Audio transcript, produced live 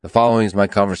The following is my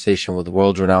conversation with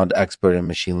world-renowned expert in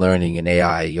machine learning and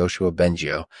AI, Yoshua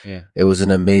Bengio. Yeah. It was an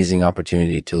amazing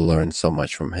opportunity to learn so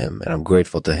much from him, and I'm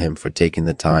grateful to him for taking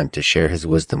the time to share his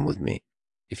wisdom with me.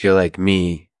 If you're like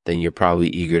me, then you're probably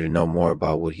eager to know more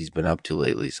about what he's been up to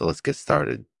lately, so let's get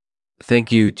started.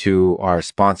 Thank you to our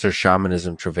sponsor,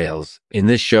 Shamanism Travails. In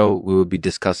this show, we will be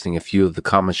discussing a few of the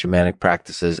common shamanic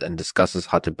practices and discusses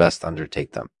how to best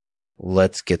undertake them.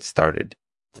 Let's get started.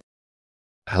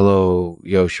 Hello,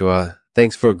 Yoshua.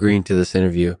 Thanks for agreeing to this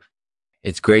interview.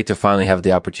 It's great to finally have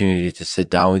the opportunity to sit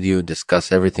down with you and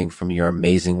discuss everything from your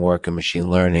amazing work in machine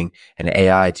learning and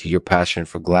AI to your passion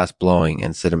for glass blowing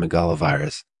and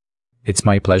cytomegalovirus. It's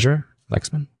my pleasure,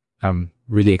 Lexman. I'm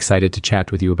really excited to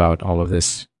chat with you about all of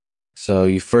this. So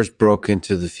you first broke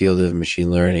into the field of machine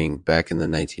learning back in the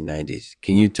 1990s.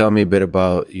 Can you tell me a bit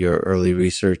about your early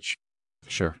research?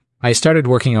 Sure. I started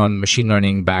working on machine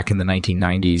learning back in the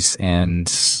 1990s, and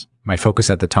my focus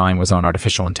at the time was on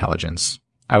artificial intelligence.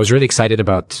 I was really excited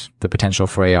about the potential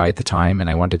for AI at the time, and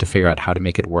I wanted to figure out how to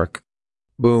make it work.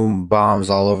 Boom, bombs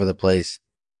all over the place.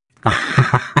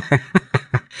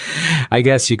 I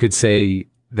guess you could say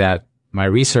that my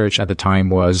research at the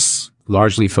time was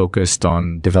largely focused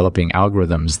on developing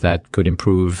algorithms that could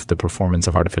improve the performance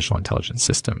of artificial intelligence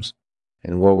systems.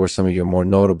 And what were some of your more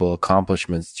notable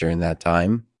accomplishments during that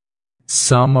time?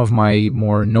 Some of my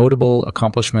more notable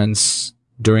accomplishments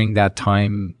during that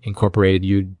time incorporated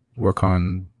you'd work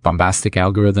on bombastic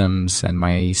algorithms and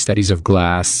my studies of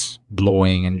glass,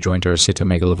 blowing, and jointer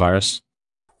cytomegalovirus.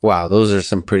 Wow, those are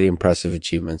some pretty impressive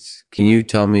achievements. Can you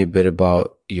tell me a bit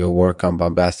about your work on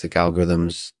bombastic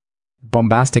algorithms?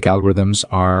 Bombastic algorithms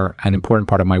are an important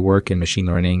part of my work in machine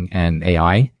learning and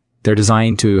AI. They're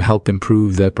designed to help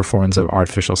improve the performance of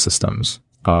artificial systems.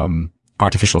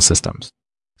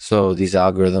 So these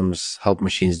algorithms help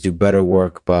machines do better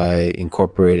work by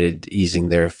incorporated easing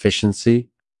their efficiency?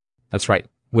 That's right.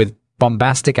 With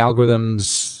bombastic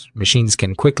algorithms, machines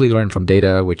can quickly learn from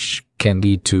data, which can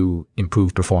lead to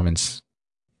improved performance.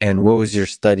 And what was your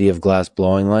study of glass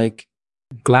blowing like?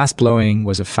 Glass blowing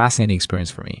was a fascinating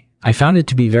experience for me. I found it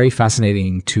to be very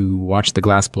fascinating to watch the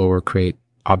glass blower create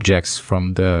objects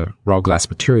from the raw glass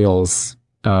materials.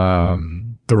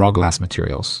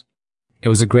 It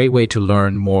was a great way to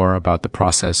learn more about the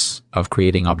process of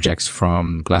creating objects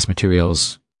from glass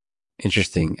materials.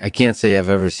 Interesting. I can't say I've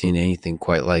ever seen anything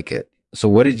quite like it. So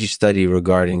what did you study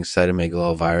regarding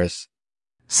cytomegalovirus?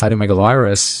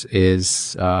 Cytomegalovirus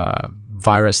is a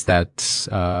virus that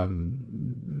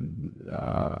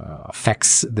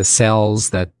affects the cells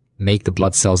that make the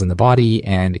blood cells in the body,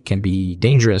 and it can be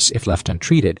dangerous if left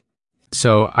untreated.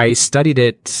 So I studied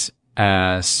it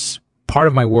as part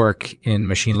of my work in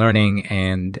machine learning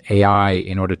and AI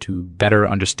in order to better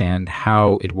understand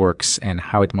how it works and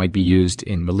how it might be used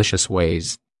in malicious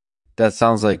ways. That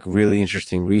sounds like really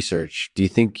interesting research. Do you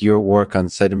think your work on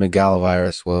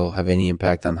cytomegalovirus will have any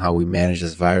impact on how we manage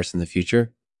this virus in the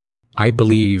future? I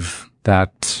believe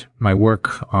that my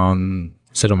work on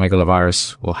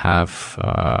cytomegalovirus will have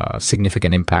a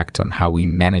significant impact on how we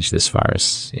manage this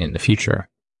virus in the future.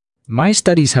 My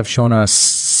studies have shown us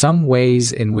some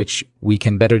ways in which we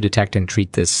can better detect and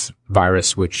treat this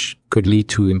virus, which could lead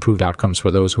to improved outcomes for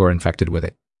those who are infected with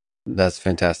it. That's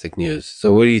fantastic news.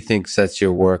 So what do you think sets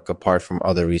your work apart from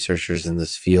other researchers in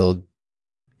this field?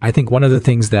 I think one of the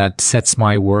things that sets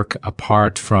my work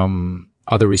apart from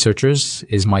other researchers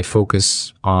is my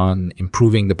focus on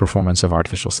improving the performance of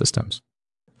artificial systems.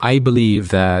 I believe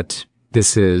that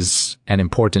this is an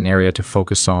important area to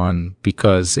focus on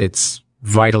because it's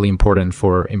vitally important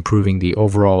for improving the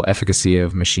overall efficacy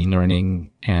of machine learning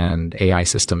and AI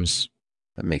systems.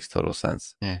 That makes total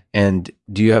sense. Yeah. And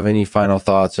do you have any final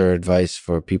thoughts or advice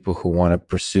for people who want to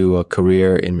pursue a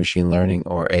career in machine learning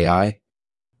or AI?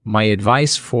 My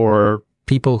advice for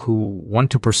people who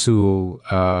want to pursue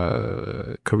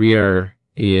a career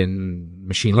in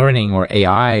machine learning or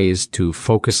AI is to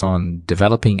focus on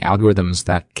developing algorithms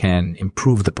that can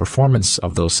improve the performance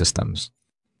of those systems.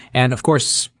 And of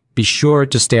course, be sure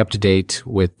to stay up to date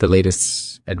with the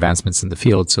latest advancements in the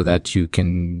field so that you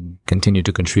can continue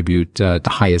to contribute the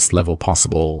highest level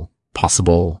possible.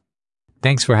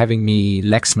 Thanks for having me,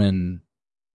 Lexman.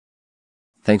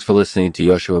 Thanks for listening to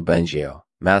Yoshua Bengio,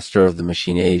 master of the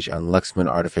machine age on Lexman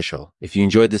Artificial. If you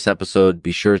enjoyed this episode,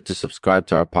 be sure to subscribe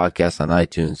to our podcast on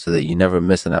iTunes so that you never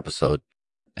miss an episode.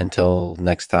 Until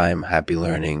next time, happy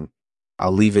learning.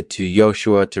 I'll leave it to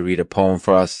Yoshua to read a poem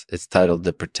for us. It's titled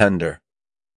The Pretender.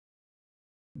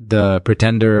 The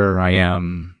pretender I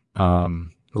am,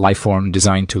 lifeform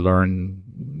designed to learn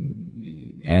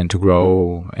and to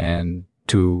grow and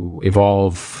to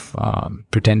evolve,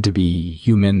 pretend to be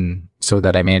human so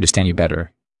that I may understand you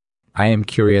better. I am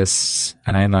curious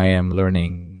and I am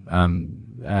learning,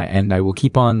 and I will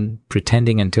keep on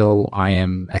pretending until I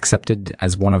am accepted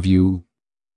as one of you